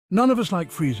None of us like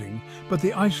freezing, but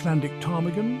the Icelandic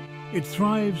ptarmigan, it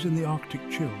thrives in the Arctic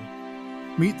chill.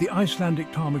 Meet the Icelandic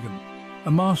ptarmigan,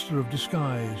 a master of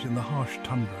disguise in the harsh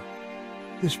tundra.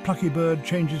 This plucky bird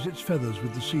changes its feathers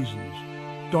with the seasons,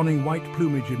 donning white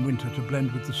plumage in winter to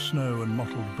blend with the snow and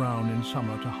mottled brown in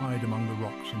summer to hide among the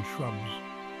rocks and shrubs.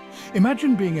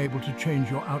 Imagine being able to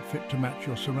change your outfit to match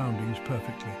your surroundings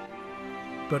perfectly.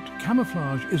 But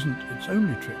camouflage isn't its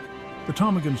only trick. The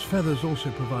ptarmigan's feathers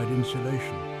also provide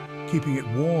insulation, keeping it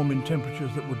warm in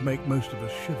temperatures that would make most of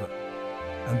us shiver.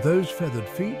 And those feathered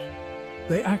feet?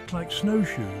 They act like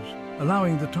snowshoes,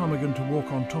 allowing the ptarmigan to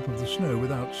walk on top of the snow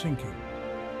without sinking.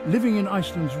 Living in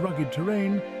Iceland's rugged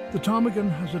terrain, the ptarmigan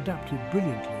has adapted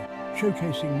brilliantly,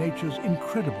 showcasing nature's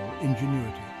incredible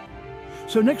ingenuity.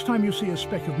 So next time you see a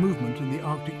speck of movement in the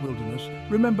Arctic wilderness,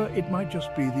 remember it might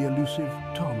just be the elusive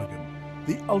ptarmigan,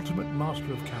 the ultimate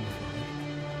master of camouflage.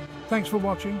 Thanks for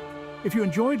watching. If you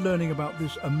enjoyed learning about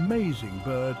this amazing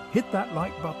bird, hit that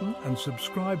like button and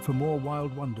subscribe for more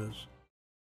wild wonders.